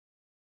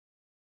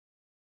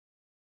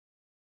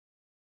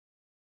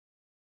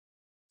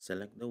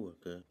Select the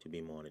worker to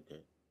be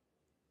monitored.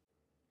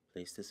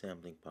 Place the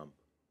sampling pump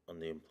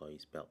on the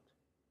employee's belt.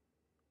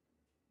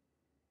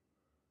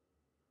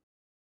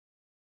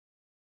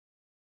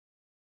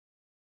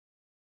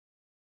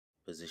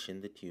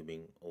 Position the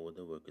tubing over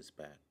the worker's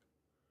back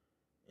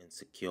and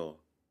secure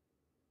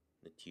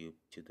the tube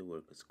to the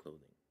worker's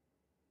clothing.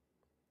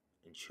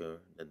 Ensure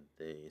that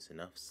there is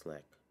enough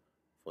slack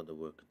for the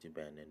worker to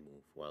bend and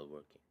move while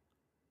working.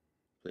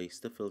 Place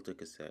the filter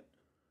cassette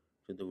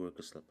to the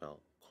worker's lapel,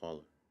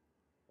 collar,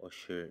 or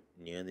shirt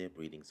near their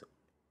breathing zone.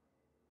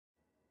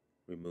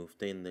 Remove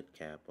the inlet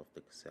cap of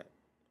the cassette.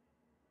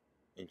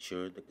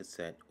 Ensure the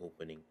cassette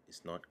opening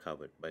is not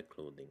covered by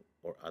clothing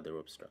or other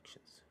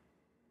obstructions.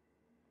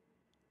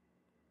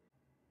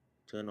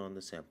 Turn on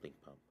the sampling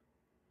pump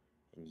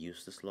and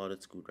use the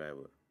slotted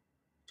screwdriver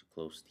to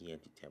close the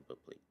anti-tamper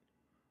plate.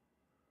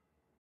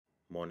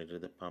 Monitor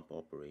the pump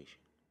operation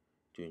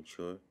to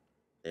ensure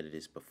that it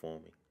is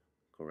performing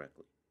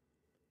correctly.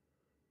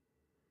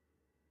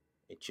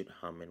 It should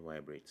hum and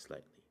vibrate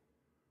slightly.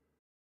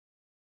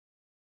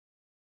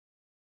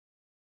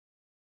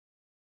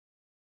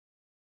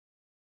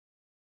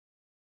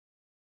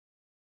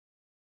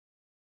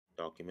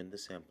 Document the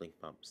sampling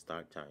pump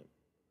start time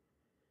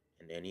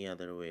and any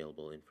other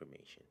available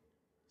information,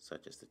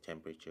 such as the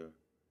temperature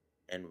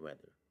and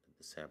weather that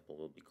the sample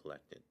will be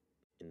collected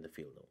in the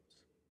field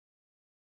notes.